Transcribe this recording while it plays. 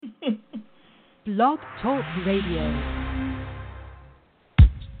Blog Talk Radio.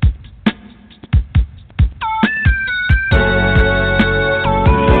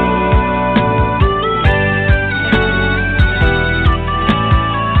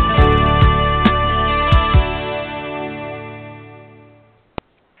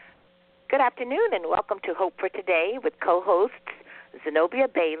 Good afternoon and welcome to Hope for Today with co-hosts Zenobia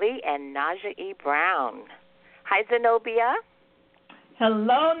Bailey and Naja E. Brown. Hi, Zenobia.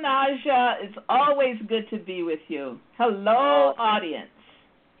 Hello, Naja. It's always good to be with you. Hello, audience.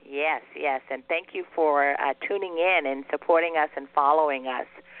 Yes, and thank you for tuning in and supporting us and following us.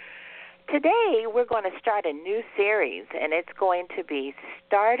 Today, we're going to start a new series, and it's going to be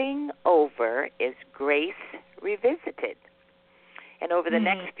Starting Over is Grace Revisited. And over the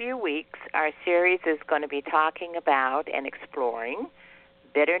next few weeks, our series is going to be talking about and exploring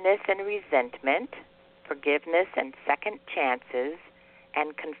bitterness and resentment, forgiveness and second chances,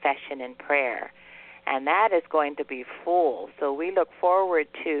 and confession and prayer. And that is going to be full. So we look forward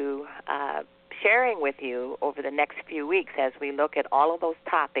to sharing with you over the next few weeks as we look at all of those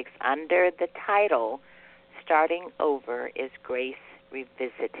topics under the title, Starting Over is Grace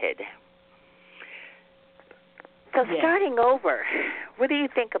Revisited. So starting over, what do you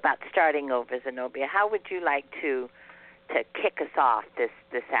think about starting over, Zenobia? How would you like to kick us off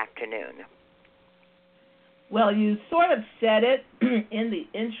this afternoon? Well, you sort of said it in the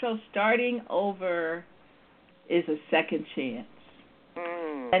intro. Starting over is a second chance.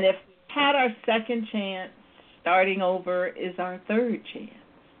 And if we had our second chance, starting over is our third chance.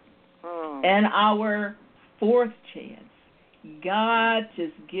 And our fourth chance. God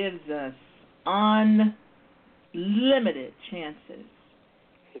just gives us unlimited chances.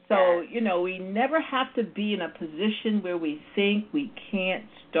 So, we never have to be in a position where we think we can't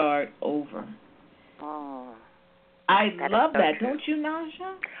start over. I love that. Don't you,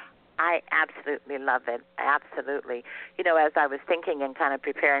 Naja? I absolutely love it. Absolutely. As I was thinking and kind of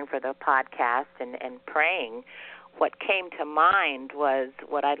preparing for the podcast and praying, what came to mind was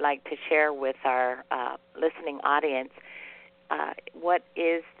what I'd like to share with our listening audience. What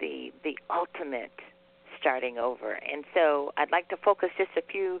is the ultimate starting over? And so I'd like to focus just a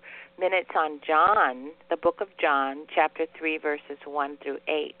few minutes on John, the book of John, chapter 3, verses 1 through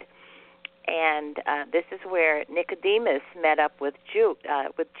 8. And this is where Nicodemus met up with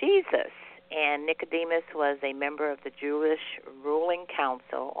Jesus. And Nicodemus was a member of the Jewish ruling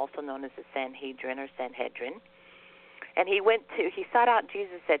council, also known as the Sanhedrin or Sanhedrin. And he sought out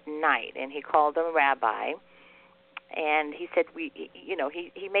Jesus at night, and he called him Rabbi. And he said,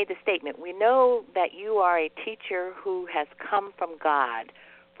 he made the statement, "We know that you are a teacher who has come from God,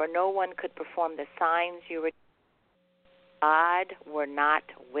 for no one could perform the signs you were doing. God were not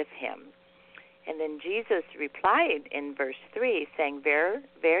with him." And then Jesus replied in verse 3, saying, "Very,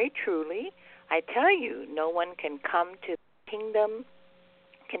 very truly, I tell you, no one can come to the kingdom,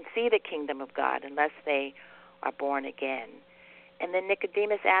 can see the kingdom of God unless they are born again." And then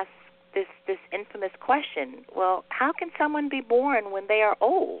Nicodemus asked this infamous question, well, how can someone be born when they are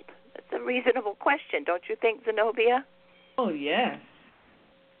old? That's a reasonable question, don't you think, Zenobia? Oh, yes.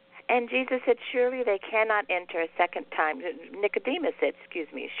 And Jesus said, surely they cannot enter a second time. Nicodemus said,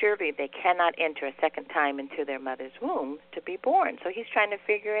 surely they cannot enter a second time into their mother's womb to be born. So he's trying to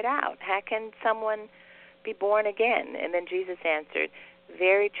figure it out. How can someone be born again? And then Jesus answered,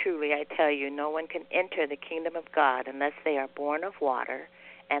 very truly, I tell you, no one can enter the kingdom of God unless they are born of water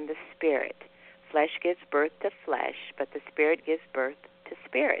and the Spirit. Flesh gives birth to flesh, but the Spirit gives birth to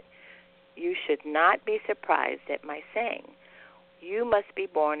spirit. You should not be surprised at my saying, you must be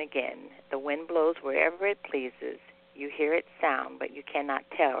born again. The wind blows wherever it pleases. You hear its sound, but you cannot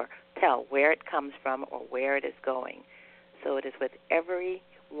tell where it comes from or where it is going. So it is with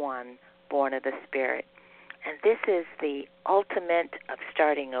everyone born of the Spirit. And this is the ultimate of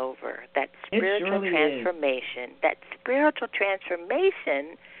starting over, that spiritual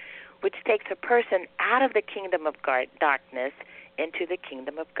transformation, which takes a person out of the kingdom of darkness into the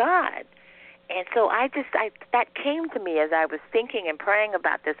kingdom of God. And so that came to me as I was thinking and praying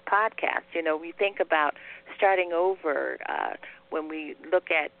about this podcast. We think about starting over when we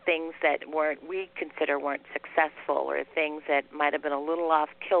look at things that we consider weren't successful, or things that might have been a little off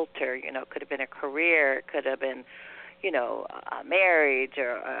kilter. Could have been a career, it could have been, a marriage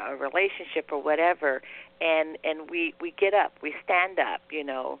or a relationship or whatever. And we get up, we stand up,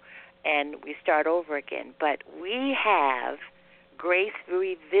 and we start over again. But we have grace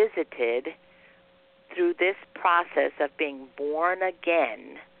revisited through this process of being born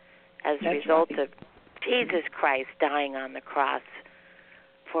again as a result of Jesus Christ dying on the cross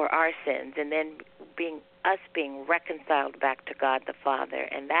for our sins, and then being reconciled back to God the Father.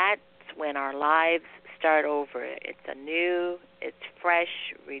 And that when our lives start over. It's anew, it's fresh,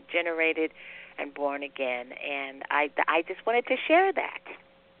 regenerated, and born again. And I just wanted to share that.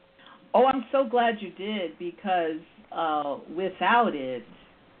 Oh, I'm so glad you did, because without it,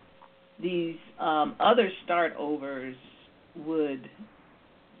 these other start overs would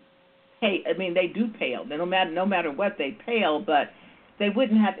pay. I mean, they do pale. No matter what, they pale, but they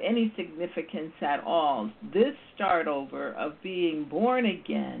wouldn't have any significance at all. This start over of being born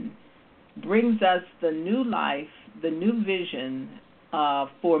again brings us the new life, the new vision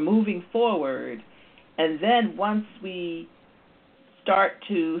for moving forward. And then once we start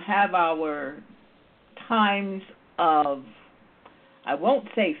to have our times of, I won't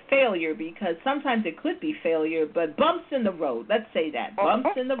say failure, because sometimes it could be failure, but bumps in the road. Let's say that. Bumps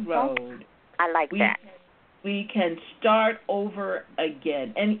in the road. I like that. We can start over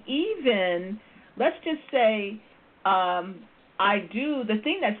again. And even, let's just say, the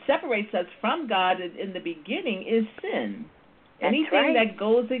thing that separates us from God in the beginning is sin. That's Anything right. that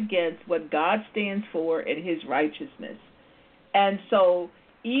goes against what God stands for in His righteousness. And so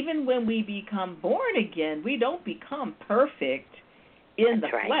even when we become born again, we don't become perfect in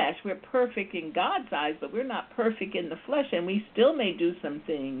That's the right. flesh. We're perfect in God's eyes, but we're not perfect in the flesh, and we still may do some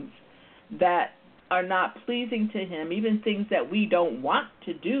things that are not pleasing to Him, even things that we don't want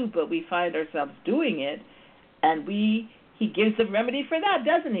to do, but we find ourselves doing it, and He gives a remedy for that,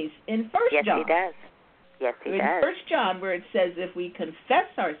 doesn't He? In 1 Yes, John. He does. Yes, He in does. 1 John, where it says, if we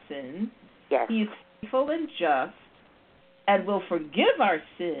confess our sins, Yes. He is faithful and just and will forgive our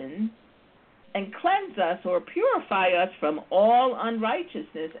sin and cleanse us or purify us from all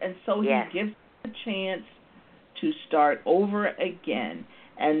unrighteousness. And so Yes. He gives us a chance to start over again.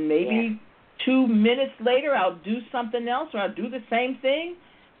 And maybe 2 minutes later I'll do something else, or I'll do the same thing.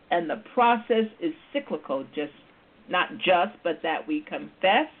 And the process is cyclical, but that we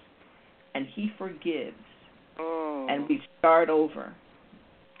confess and He forgives. And we start over.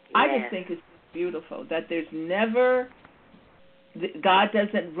 Yes. I just think it's beautiful that there's never, God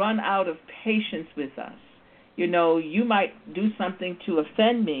doesn't run out of patience with us. You know, you might do something to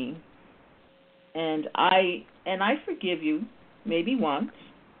offend me, and I forgive you maybe once,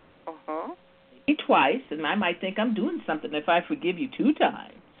 maybe twice, and I might think I'm doing something if I forgive you 2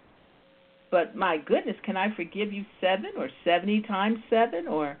 times. But my goodness, can I forgive you 7 or 70 times 7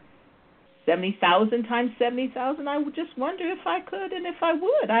 or 70,000 times 70,000? I would just wonder if I could and if I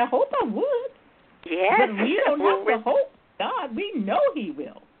would. I hope I would. Yes. But we don't have to hope God. We know He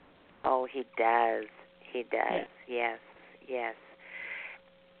will. Oh, He does. He does. Yes. Yes.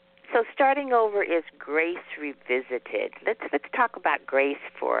 So starting over is grace revisited. Let's talk about grace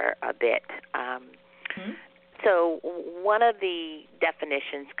for a bit. So one of the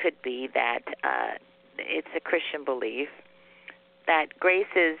definitions could be that it's a Christian belief that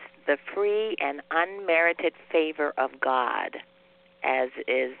grace is the free and unmerited favor of God as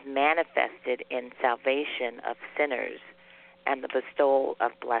is manifested in salvation of sinners and the bestowal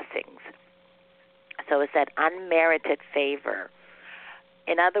of blessings. So it's that unmerited favor.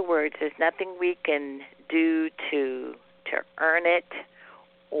 In other words, there's nothing we can do to earn it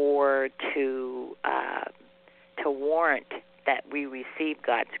or to warrant that we receive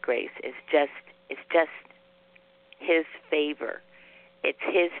God's grace. It's just His favor. It's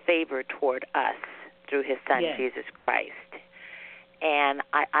His favor toward us through His Son, Jesus Christ. And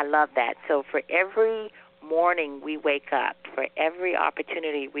I love that. So for every morning we wake up, for every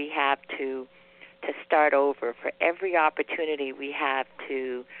opportunity we have to start over, for every opportunity we have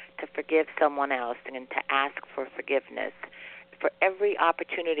to forgive someone else and to ask for forgiveness, for every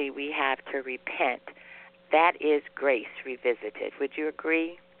opportunity we have to repent, that is grace revisited. Would you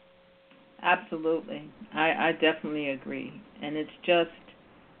agree? Absolutely. I definitely agree. And it's just,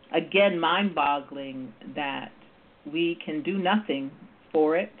 again, mind-boggling that we can do nothing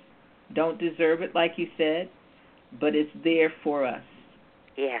for it, don't deserve it, like you said, but it's there for us.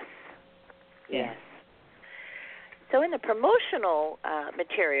 Yes. Yes. So in the promotional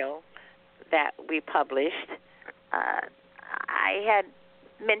material that we published, I had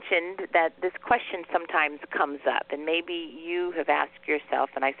mentioned that this question sometimes comes up, and maybe you have asked yourself,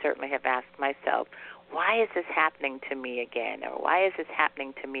 and I certainly have asked myself, why is this happening to me again, or why is this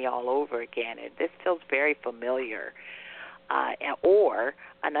happening to me all over again? This feels very familiar. Or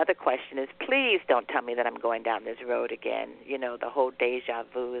another question is, please don't tell me that I'm going down this road again. You know, the whole deja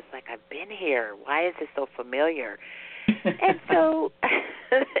vu is like, I've been here. Why is this so familiar? And so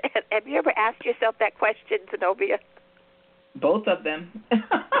have you ever asked yourself that question, Zenobia? Both of them.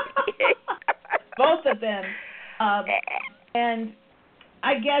 Both of them. And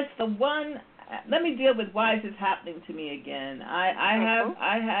I guess the one, let me deal with why is this happening to me again.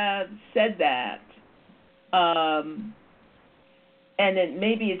 I have said that, and then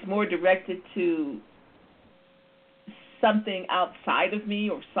maybe it's more directed to something outside of me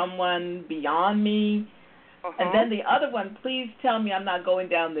or someone beyond me. And then the other one, please tell me I'm not going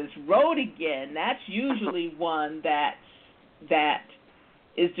down this road again. That's usually one that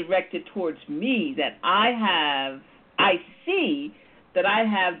is directed towards me, that I see that I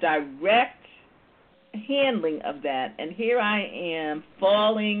have direct handling of that, and here I am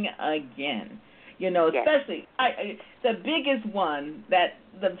falling again. Especially the biggest one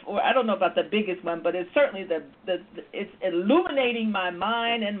or I don't know about the biggest one, but it's certainly it's illuminating my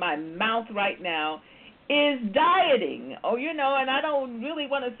mind and my mouth right now is dieting. And I don't really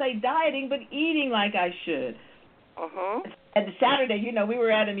want to say dieting, but eating like I should. And Saturday, we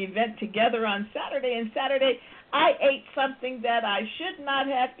were at an event together on Saturday, and Saturday I ate something that I should not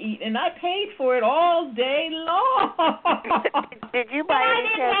have eaten. I paid for it all day long. Did you by any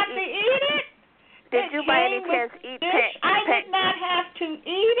chance I didn't have to eat it. Did you by any chance eat I did not have to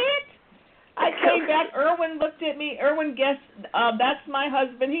eat it. I came back. Erwin looked at me. Erwin guessed, that's my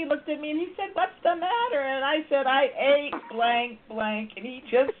husband. He looked at me and he said, "What's the matter?" And I said, "I ate blank, blank," and he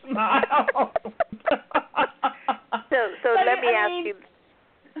just smiled. So let me ask you.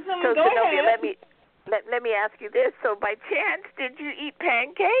 So Zenobia, let me ask you this. So by chance, did you eat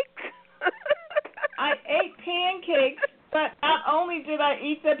pancakes? I ate pancakes, but not only did I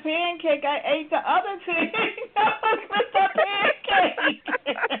eat the pancake, I ate the other thing that was with the pancake.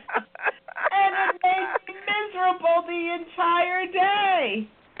 And it made me miserable the entire day.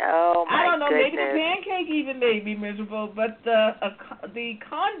 Oh, my I don't know, goodness. maybe the pancake even made me miserable, but the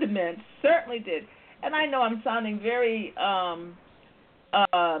condiments certainly did. And I know I'm sounding very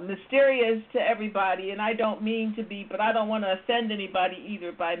mysterious to everybody, and I don't mean to be, but I don't want to offend anybody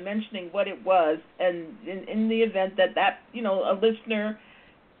either by mentioning what it was. And in the event that a listener,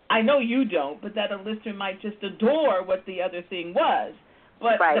 I know you don't, but that a listener might just adore what the other thing was.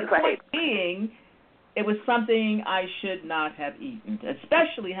 But the point being, it was something I should not have eaten,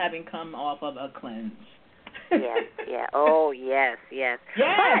 especially having come off of a cleanse. Yes. Oh, yes. Yes.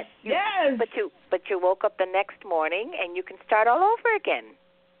 But you woke up the next morning and you can start all over again.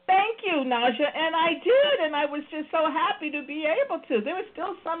 Thank you, Naja, and I did, and I was just so happy to be able to. There was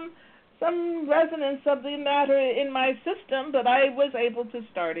still some resonance of the matter in my system, but I was able to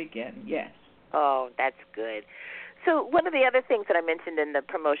start again. Yes. Oh, that's good. So one of the other things that I mentioned in the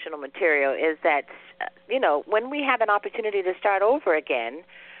promotional material is that, when we have an opportunity to start over again,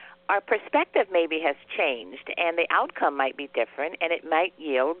 our perspective maybe has changed, and the outcome might be different, and it might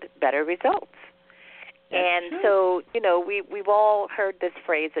yield better results. That's true. So, we've all heard this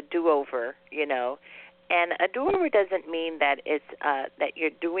phrase, a do-over, and a do-over doesn't mean that it's that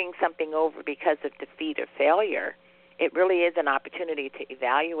you're doing something over because of defeat or failure. It really is an opportunity to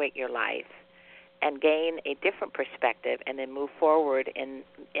evaluate your life and gain a different perspective, and then move forward in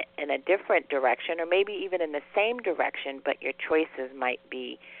a different direction, or maybe even in the same direction, but your choices might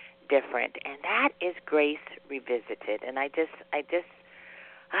be different. And that is Grace Revisited. And it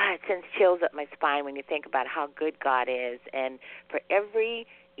sends chills up my spine when you think about how good God is. And for every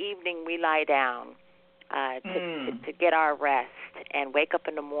evening we lie down to get our rest and wake up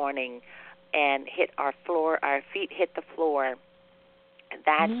in the morning and hit our feet hit the floor,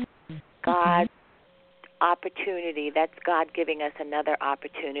 that's God's opportunity. That's God giving us another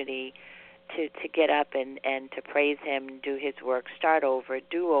opportunity to get up and to praise Him, do His work, start over,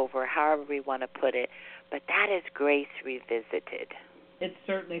 do over, however we want to put it. But that is Grace Revisited. It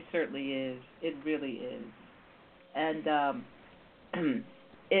certainly is. It really is. And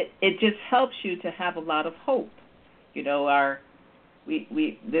it just helps you to have a lot of hope. This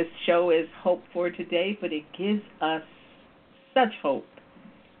show is Hope for Today, but it gives us such hope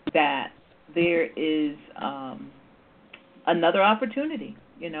that there is another opportunity,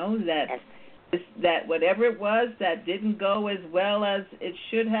 that whatever it was that didn't go as well as it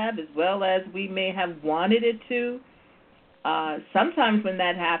should have, as well as we may have wanted it to, sometimes when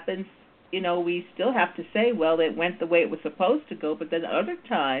that happens, we still have to say, well, it went the way it was supposed to go, but then other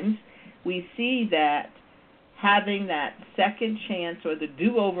times we see that having that second chance or the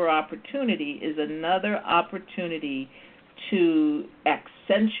do-over opportunity is another opportunity to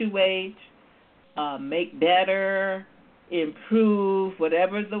accentuate, make better, improve,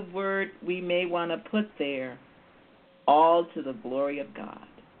 whatever the word we may want to put there, all to the glory of God.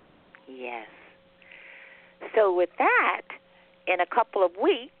 Yes. So with that, in a couple of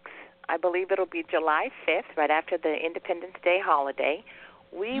weeks, I believe it'll be July 5th, right after the Independence Day holiday,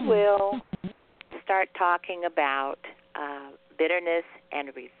 we will start talking about bitterness and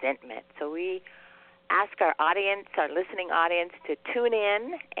resentment. So we ask our audience, our listening audience, to tune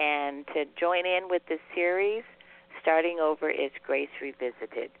in and to join in with this series. Starting over is Grace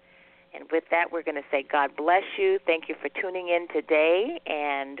Revisited. And with that, we're going to say God bless you. Thank you for tuning in today,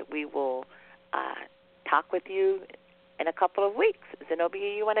 and we will talk with you in a couple of weeks.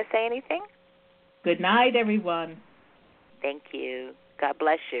 Zenobia, you want to say anything? Good night, everyone. Thank you. God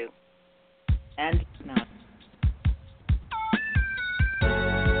bless you. And good night.